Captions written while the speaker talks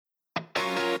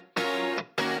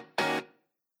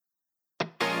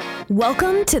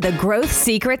Welcome to the Growth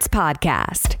Secrets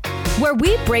Podcast, where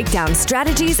we break down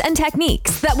strategies and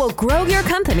techniques that will grow your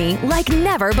company like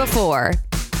never before.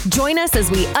 Join us as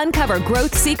we uncover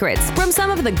growth secrets from some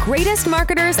of the greatest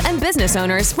marketers and business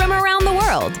owners from around the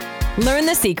world. Learn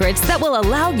the secrets that will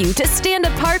allow you to stand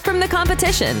apart from the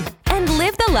competition and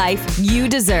live the life you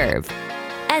deserve.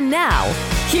 And now,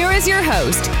 here is your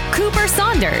host, Cooper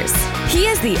Saunders. He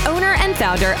is the owner and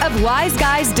founder of Wise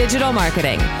Guys Digital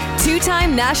Marketing,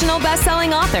 two-time national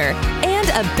best-selling author, and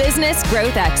a business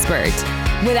growth expert.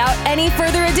 Without any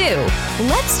further ado,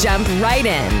 let's jump right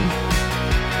in.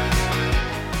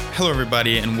 Hello,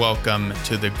 everybody, and welcome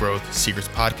to the Growth Secrets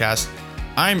Podcast.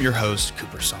 I'm your host,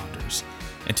 Cooper Saunders.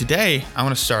 And today, I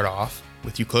want to start off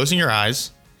with you closing your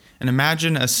eyes and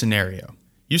imagine a scenario.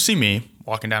 You see me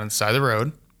walking down the side of the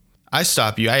road. I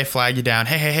stop you. I flag you down.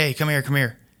 Hey, come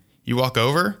here. You walk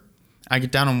over. I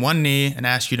get down on one knee and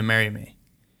ask you to marry me.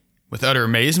 With utter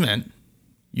amazement,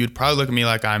 you'd probably look at me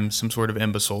like I'm some sort of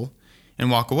imbecile and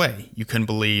walk away. You couldn't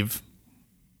believe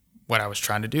what I was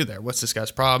trying to do there. What's this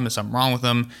guy's problem? Is something wrong with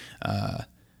him? A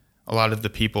lot of the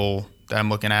people that I'm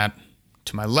looking at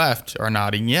to my left are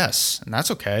nodding yes, and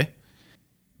that's okay.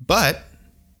 But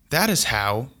that is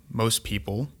how most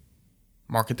people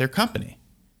market their company.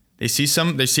 They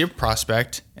see a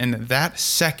prospect, and that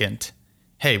second,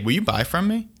 hey, will you buy from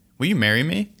me? Will you marry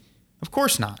me? Of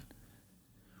course not.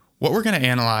 What we're going to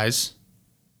analyze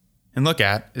and look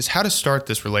at is how to start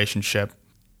this relationship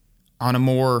on a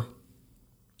more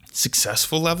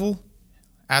successful level.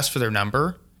 Ask for their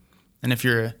number. And if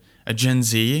you're a Gen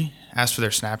Z, ask for their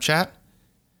Snapchat.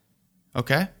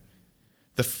 Okay?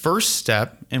 The first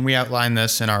step, and we outline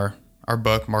this in our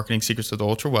book, Marketing Secrets of the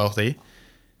Ultra Wealthy,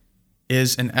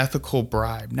 is an ethical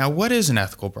bribe. Now, what is an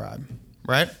ethical bribe,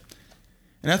 right?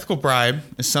 An ethical bribe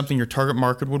is something your target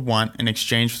market would want in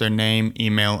exchange for their name,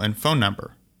 email, and phone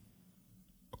number.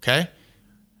 Okay?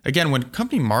 Again, when a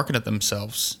company market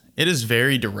themselves, it is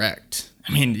very direct.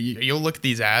 I mean, you'll look at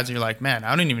these ads and you're like, man,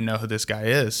 I don't even know who this guy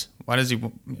is. Why does he,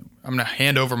 I'm going to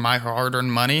hand over my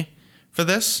hard-earned money for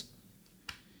this?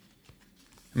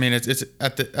 I mean, it's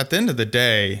at the end of the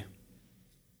day,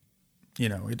 you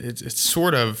know, it's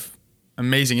sort of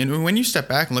amazing. And when you step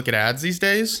back and look at ads these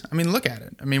days, I mean, look at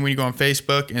it. I mean, when you go on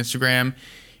Facebook, Instagram,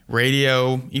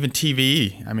 radio, even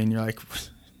TV, I mean, you're like, what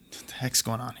the heck's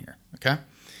going on here? Okay.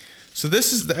 So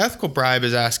this is the ethical bribe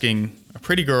is asking a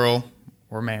pretty girl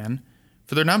or man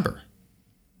for their number.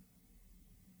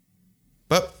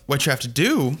 But what you have to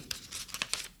do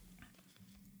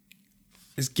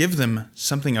is give them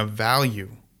something of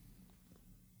value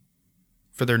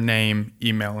for their name,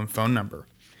 email, and phone number.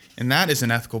 And that is an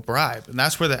ethical bribe. And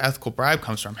that's where the ethical bribe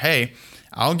comes from. Hey,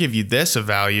 I'll give you this of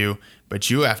value,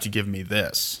 but you have to give me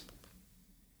this.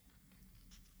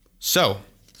 So,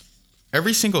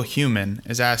 every single human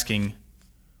is asking,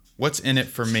 what's in it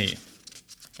for me?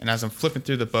 And as I'm flipping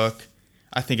through the book,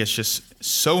 I think it's just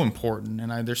so important.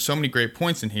 And there's so many great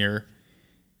points in here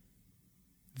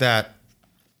that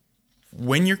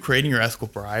when you're creating your ethical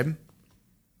bribe,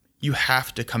 you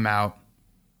have to come out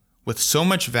with so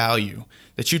much value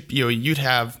that you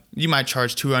might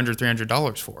charge $200,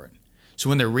 $300 for it. So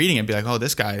when they're reading it, be like, oh,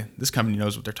 this company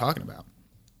knows what they're talking about.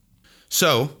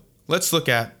 So let's look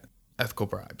at ethical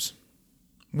bribes.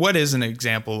 What is an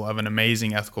example of an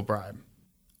amazing ethical bribe?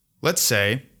 Let's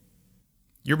say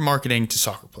you're marketing to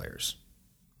soccer players.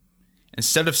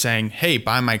 Instead of saying, hey,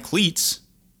 buy my cleats,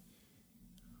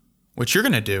 what you're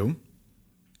going to do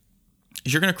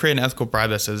is you're going to create an ethical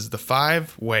bribe that says the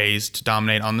 5 ways to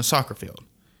dominate on the soccer field.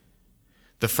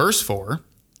 The first 4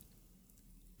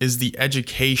 is the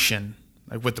education,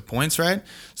 like with the points, right?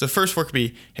 So the first 4 could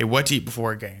be, hey, what to eat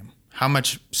before a game? How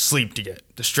much sleep to get?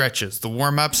 The stretches, the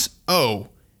warm-ups. Oh,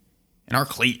 and our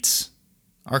cleats.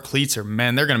 Our cleats are,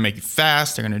 man, they're going to make you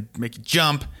fast. They're going to make you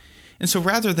jump. And so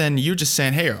rather than you just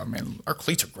saying, hey, oh, man, our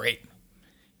cleats are great,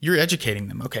 you're educating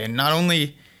them. Okay, and not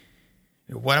only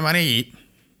what am I going to eat,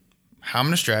 how I'm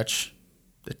going to stretch,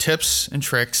 the tips and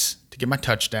tricks to get my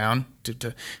touchdown,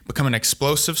 to become an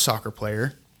explosive soccer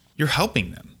player, you're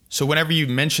helping them. So whenever you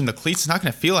mention the cleats, it's not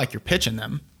going to feel like you're pitching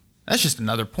them. That's just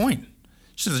another point.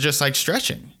 It's just like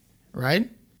stretching, right?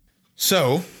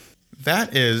 So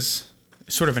that is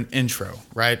sort of an intro,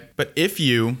 right? But if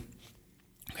you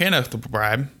create an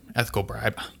ethical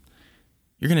bribe,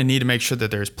 you're going to need to make sure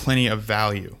that there's plenty of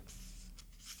value.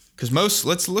 Because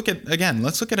let's look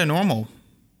at a normal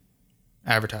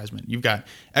advertisement. You've got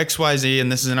XYZ,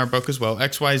 and this is in our book as well,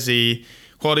 XYZ,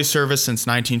 quality service since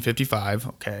 1955.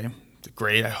 Okay,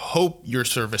 great. I hope your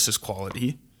service is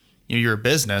quality. You're a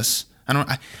business.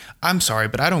 I'm sorry,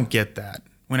 but I don't get that.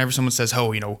 Whenever someone says,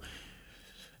 oh,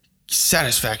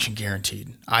 satisfaction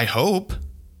guaranteed. I hope.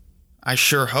 I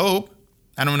sure hope.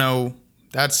 I don't know.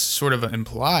 That's sort of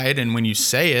implied. And when you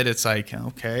say it, it's like,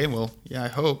 okay, well, yeah, I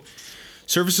hope.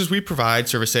 Services we provide,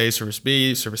 service A, service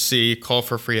B, service C, call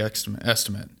for a free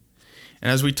estimate.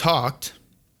 And as we talked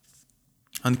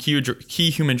on the key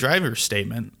human driver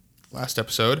statement last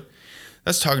episode,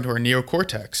 that's talking to our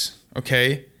neocortex.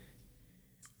 Okay,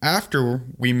 after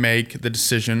we make the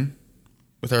decision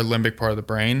with our limbic part of the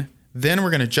brain, then we're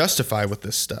going to justify with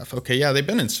this stuff. Okay, yeah, they've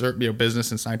been in business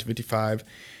since 1955.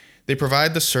 They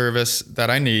provide the service that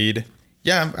I need.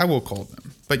 Yeah, I will call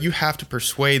them. But you have to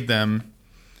persuade them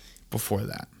before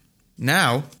that.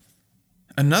 Now,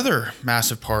 another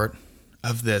massive part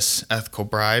of this ethical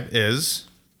bribe is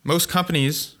most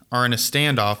companies are in a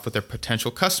standoff with their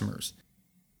potential customers.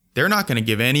 They're not going to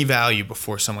give any value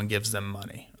before someone gives them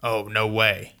money. Oh, no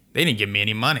way. They didn't give me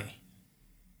any money.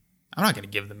 I'm not going to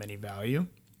give them any value.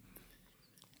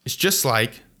 It's just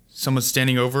like someone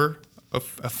standing over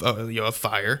a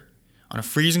fire on a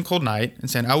freezing cold night and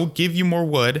saying, I will give you more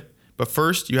wood, but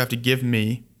first you have to give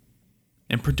me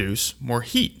and produce more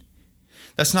heat.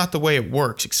 That's not the way it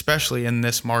works, especially in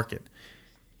this market.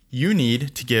 You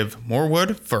need to give more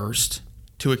wood first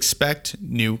to expect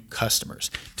new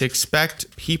customers, to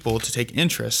expect people to take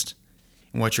interest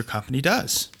in what your company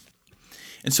does.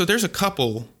 And so there's a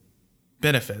couple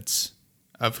benefits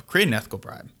of creating an ethical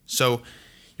bribe. So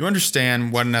you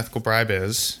understand what an ethical bribe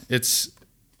is. It's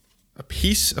a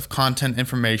piece of content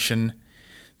information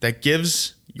that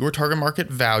gives your target market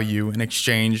value in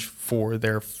exchange for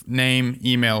their name,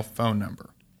 email, phone number.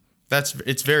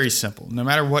 It's very simple. No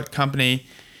matter what company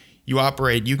you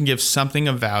operate, you can give something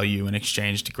of value in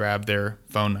exchange to grab their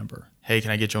phone number. Hey,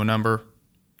 can I get your number?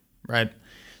 Right?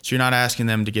 So you're not asking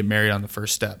them to get married on the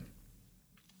first step.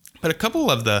 But a couple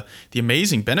of the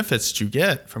amazing benefits that you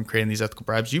get from creating these ethical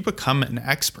bribes, you become an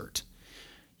expert.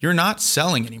 You're not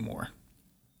selling anymore.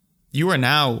 You are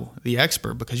now the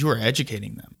expert because you are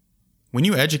educating them. When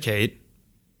you educate,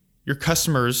 your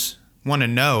customers want to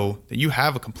know that you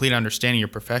have a complete understanding of your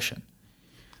profession.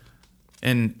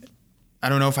 And I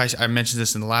don't know if I mentioned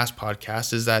this in the last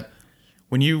podcast, is that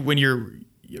when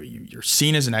you're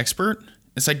seen as an expert,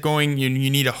 it's like going, you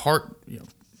need a heart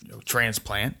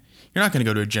transplant. You're not going to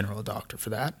go to a general doctor for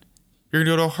that. You're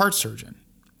going to go to a heart surgeon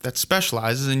that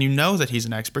specializes, and you know that he's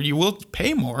an expert. You will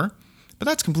pay more, but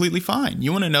that's completely fine.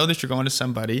 You want to know that you're going to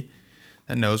somebody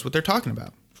that knows what they're talking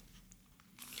about.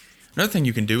 Another thing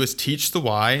you can do is teach the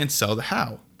why and sell the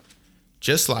how.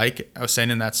 Just like I was saying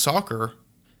in that soccer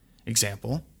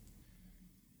example,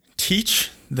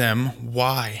 teach them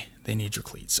why they need your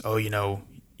cleats. Oh,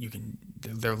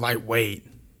 they're lightweight.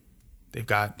 They've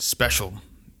got special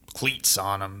cleats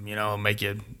on them, make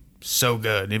you so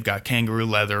good. They've got kangaroo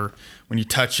leather. When you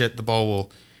touch it, the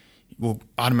ball will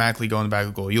automatically go in the back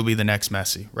of the goal. You'll be the next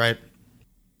Messi, right?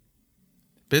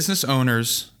 Business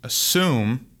owners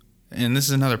assume, and this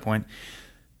is another point,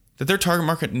 that their target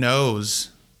market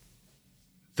knows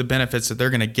the benefits that they're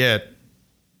going to get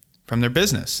from their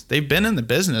business. They've been in the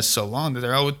business so long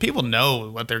that people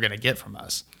know what they're going to get from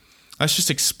us. Let's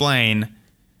just explain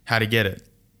how to get it.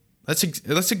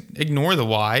 Let's ignore the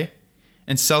why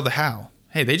and sell the how.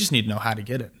 Hey, they just need to know how to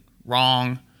get it.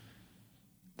 Wrong.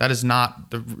 That is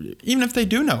not even if they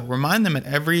do know, remind them at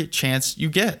every chance you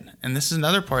get. And this is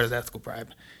another part of the ethical bribe.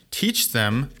 Teach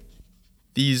them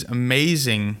these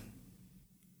amazing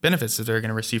benefits that they're going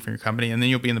to receive from your company, and then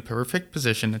you'll be in the perfect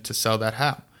position to sell that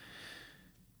how.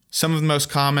 Some of the most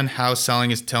common how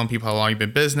selling is telling people how long you've been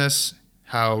in business,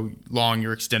 how long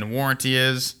your extended warranty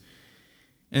is.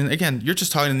 And again, you're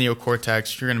just talking to the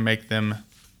neocortex. You're going to make them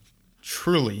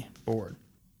truly bored.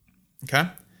 Okay?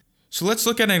 So let's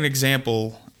look at an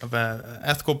example of an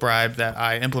ethical bribe that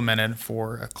I implemented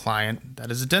for a client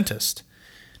that is a dentist.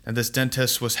 And this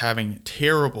dentist was having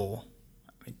terrible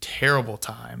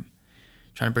time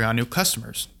trying to bring on new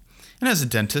customers. And as a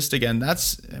dentist, again, I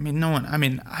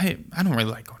don't really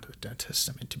like going to the dentist,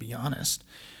 to be honest.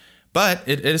 But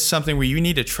it is something where you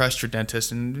need to trust your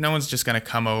dentist, and no one's just going to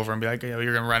come over and be like, you're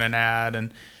going to run an ad,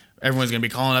 and everyone's going to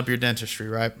be calling up your dentistry,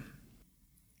 right?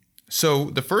 So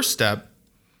the first step,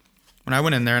 when I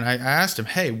went in there and I asked him,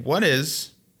 hey, what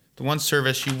is the one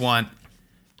service you want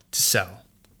to sell?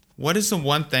 What is the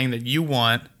one thing that you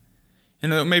want,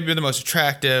 and maybe the most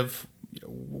attractive?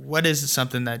 What is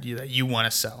something that you want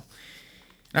to sell?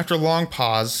 And after a long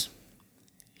pause,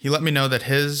 he let me know that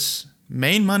his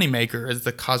main moneymaker is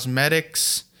the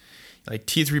cosmetics, like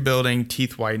teeth rebuilding,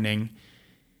 teeth whitening,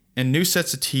 and new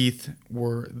sets of teeth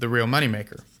were the real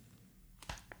moneymaker.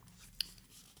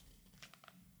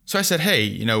 So I said,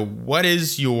 hey, what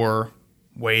is your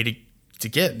way to to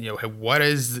get, hey, what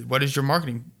is your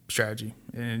marketing strategy?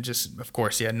 And just, of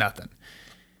course, he had nothing.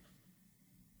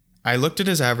 I looked at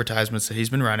his advertisements that he's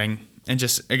been running, and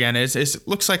just, again, it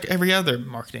looks like every other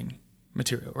marketing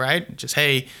material, right? Just,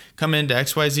 hey, come into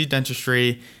XYZ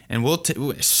Dentistry, and we'll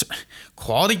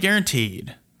quality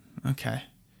guaranteed. Okay,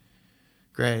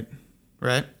 great,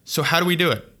 right? So how do we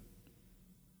do it?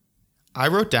 I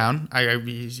wrote down,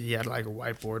 he had like a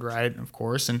whiteboard, right? Of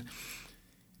course, and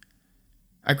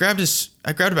I grabbed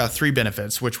about 3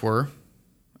 benefits, which were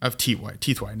of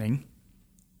teeth whitening,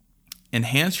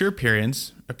 enhance your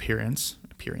appearance,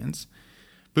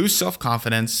 boost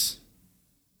self-confidence,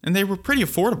 and they were pretty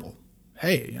affordable.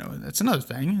 Hey, that's another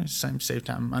thing. Save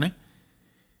time and money.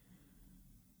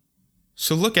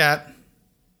 So look at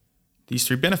these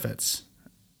 3 benefits.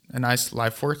 A nice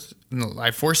Life Force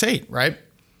 8, right?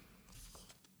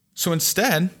 So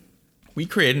instead, we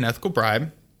created an ethical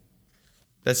bribe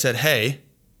that said, hey,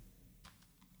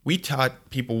 we taught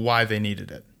people why they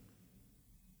needed it.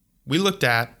 We looked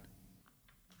at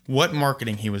what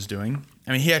marketing he was doing.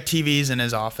 I mean, he had TVs in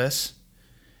his office,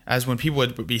 as when people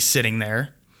would be sitting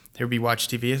there, they would be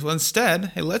watching TV. Well,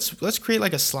 instead, hey, let's create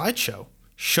like a slideshow,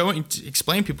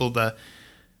 explain people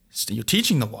you're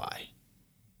teaching the why.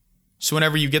 So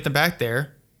whenever you get them back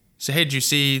there, say, hey, did you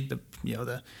see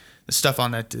the stuff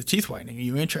on the teeth whitening? Are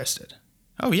you interested?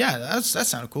 Oh yeah, that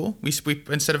sounded cool. We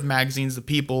instead of magazines, the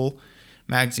People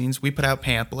magazines, we put out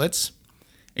pamphlets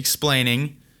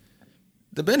explaining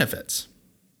the benefits.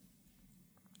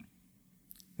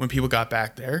 When people got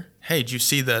back there, hey, did you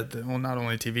see not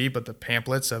only TV, but the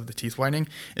pamphlets of the teeth whitening?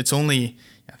 It's only,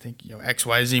 I think,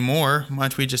 XYZ more. Why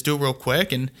don't we just do it real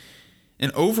quick? And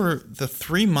over the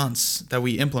 3 months that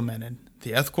we implemented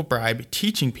the ethical bribe,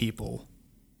 teaching people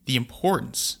the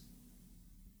importance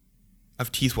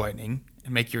of teeth whitening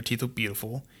and make your teeth look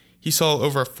beautiful, he saw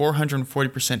over a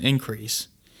 440% increase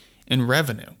in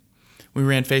revenue. We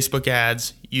ran Facebook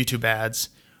ads, YouTube ads.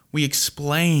 We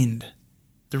explained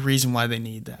the reason why they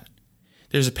need that.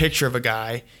 There's a picture of a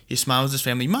guy, he smiles with his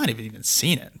family. You might have even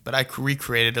seen it, but I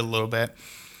recreated it a little bit,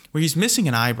 where he's missing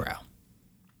an eyebrow.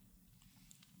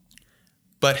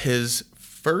 But his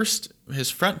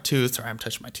front tooth, sorry, I'm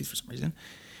touching my teeth for some reason,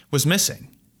 was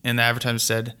missing. And the advertisement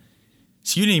said,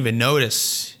 so you didn't even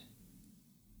notice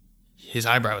his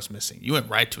eyebrow was missing. You went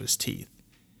right to his teeth.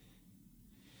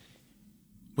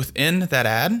 Within that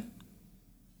ad,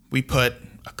 we put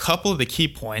a couple of the key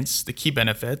points, the key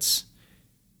benefits,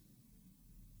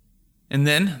 and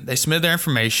then they submitted their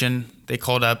information, they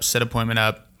called up, set appointment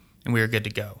up, and we were good to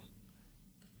go.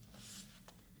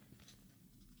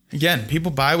 Again, people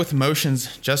buy with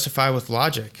emotions, justify with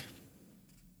logic.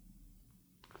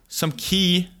 Some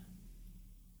key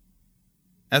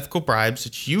ethical bribes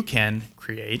that you can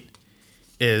create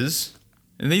is,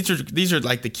 and these are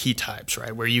like the key types,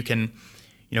 right? Where you can,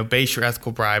 base your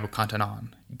ethical bribe or content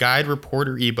on. Guide, report,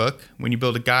 or ebook. When you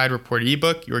build a guide, report, or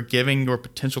ebook, you are giving your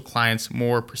potential clients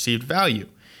more perceived value.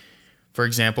 For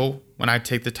example, when I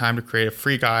take the time to create a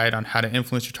free guide on how to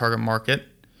influence your target market,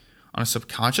 on a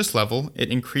subconscious level, it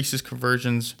increases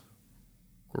conversions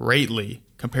greatly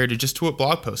compared to just to a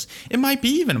blog post. It might be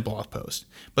even a blog post.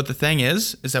 But the thing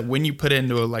is that when you put it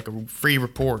into a free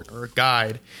report or a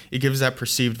guide, it gives that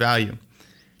perceived value.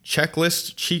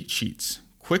 Checklists, cheat sheets,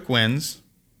 quick wins,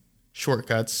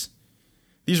 shortcuts.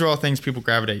 These are all things people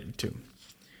gravitate to.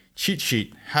 Cheat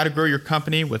sheet, how to grow your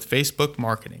company with Facebook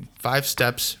marketing. 5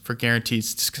 steps for guaranteed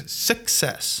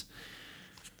success.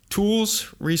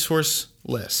 Tools, resource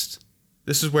list.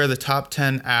 This is where the top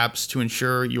 10 apps to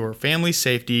ensure your family's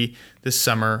safety this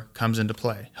summer comes into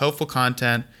play. Helpful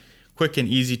content, quick and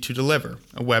easy to deliver.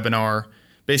 A webinar,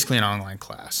 basically an online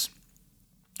class.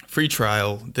 Free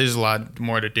trial. There's a lot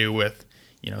more to do with,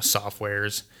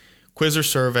 softwares. Quiz or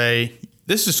survey.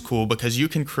 This is cool because you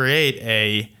can create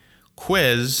a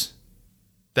quiz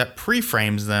that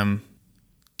pre-frames them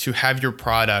to have your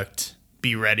product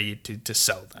be ready to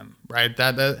sell them, right?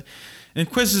 In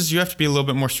quizzes, you have to be a little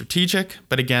bit more strategic,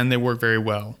 but again, they work very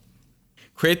well.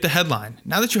 Create the headline.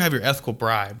 Now that you have your ethical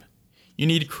bribe, you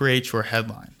need to create your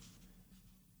headline.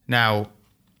 Now,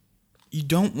 you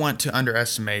don't want to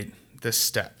underestimate this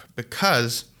step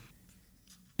because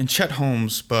in Chet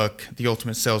Holmes' book, The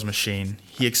Ultimate Sales Machine,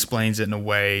 he explains it in a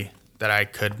way that I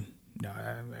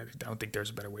don't think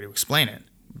there's a better way to explain it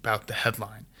about the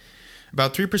headline.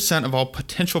 About 3% of all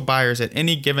potential buyers at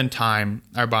any given time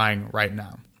are buying right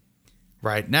now.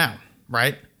 Right now,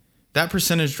 right? That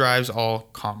percentage drives all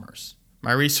commerce.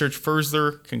 My research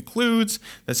further concludes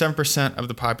that 7% of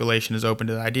the population is open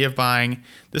to the idea of buying.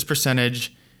 This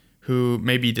percentage, who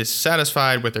may be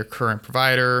dissatisfied with their current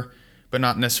provider, but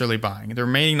not necessarily buying. The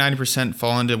remaining 90%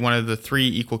 fall into one of the three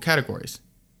equal categories.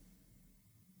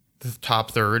 The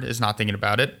top third is not thinking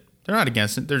about it. They're not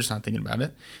against it. They're just not thinking about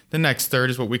it. The next third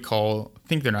is what we call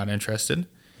think they're not interested.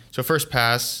 So first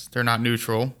pass, they're not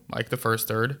neutral like the first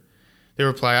third. They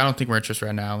reply, I don't think we're interested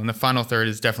right now. And the final third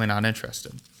is definitely not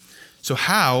interested. So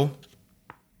how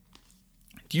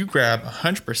do you grab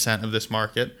 100% of this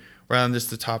market rather than just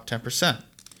the top 10%?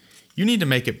 You need to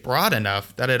make it broad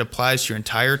enough that it applies to your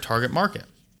entire target market.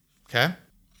 Okay?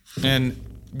 And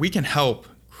we can help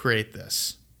create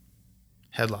this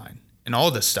headline and all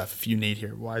this stuff if you need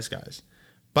here, wise guys.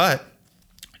 But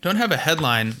don't have a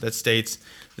headline that states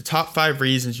the top 5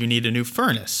 reasons you need a new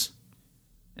furnace.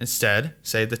 Instead,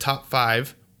 say the top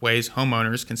 5 ways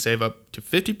homeowners can save up to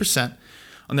 50%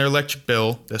 on their electric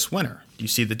bill this winter. Do you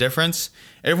see the difference?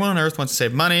 Everyone on earth wants to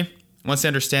save money. Once they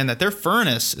understand that their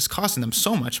furnace is costing them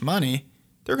so much money,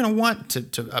 they're going to want to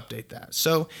update that.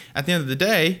 So at the end of the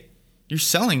day, you're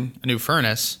selling a new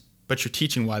furnace, but you're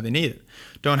teaching why they need it.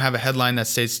 Don't have a headline that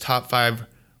states top 5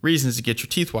 reasons to get your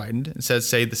teeth whitened. Instead,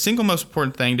 say the single most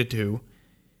important thing to do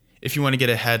if you want to get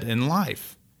ahead in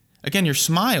life. Again, your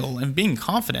smile and being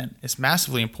confident is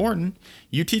massively important.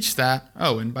 You teach that.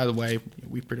 Oh, and by the way,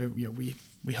 we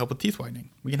help with teeth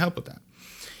whitening. We can help with that.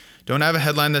 Don't have a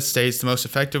headline that states the most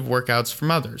effective workouts for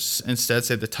mothers. Instead,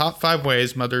 say the top 5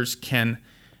 ways mothers can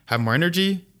have more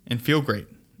energy and feel great.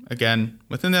 Again,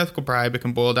 within the ethical bribe, it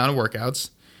can boil down to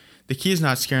workouts. The key is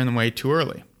not scaring them away too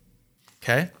early.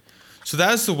 Okay? So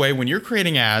that is the way when you're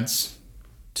creating ads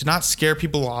to not scare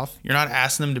people off. You're not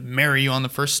asking them to marry you on the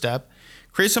first step.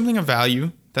 Create something of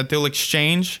value that they'll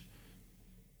exchange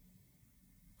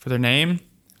for their name,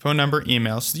 phone number,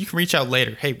 email, so you can reach out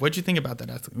later. Hey, what'd you think about that?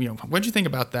 What'd you think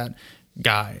about that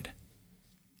guide?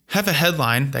 Have a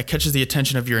headline that catches the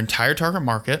attention of your entire target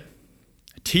market.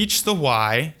 Teach the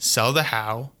why, sell the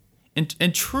how,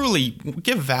 and truly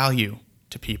give value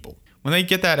to people. When they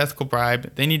get that ethical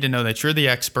bribe, they need to know that you're the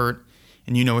expert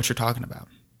and you know what you're talking about.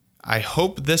 I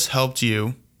hope this helped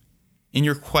you in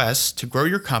your quest to grow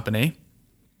your company.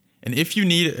 And if you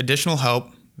need additional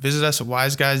help, visit us at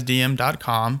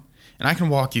wiseguysdm.com and I can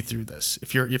walk you through this.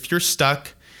 If you're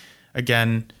stuck,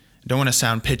 again, I don't want to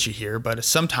sound pitchy here, but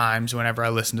sometimes whenever I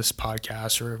listen to this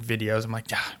podcast or videos, I'm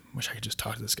like, yeah, I wish I could just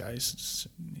talk to this guy.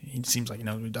 He seems like he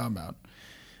knows what he's talking about.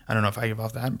 I don't know if I give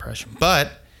off that impression. But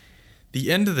at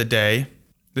the end of the day,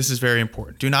 this is very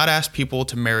important. Do not ask people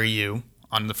to marry you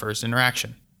on the first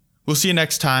interaction. We'll see you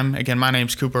next time. Again, my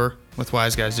name's Cooper with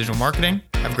Wise Guys Digital Marketing.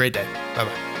 Have a great day.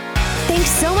 Bye-bye. Thanks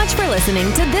so much for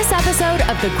listening to this episode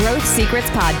of the Growth Secrets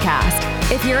Podcast.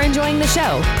 If you're enjoying the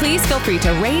show, please feel free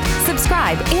to rate,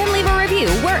 subscribe, and leave a review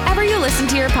wherever you listen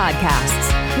to your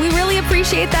podcasts. We really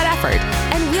appreciate that effort,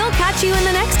 and we'll catch you in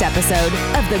the next episode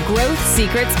of the Growth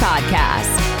Secrets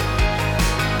Podcast.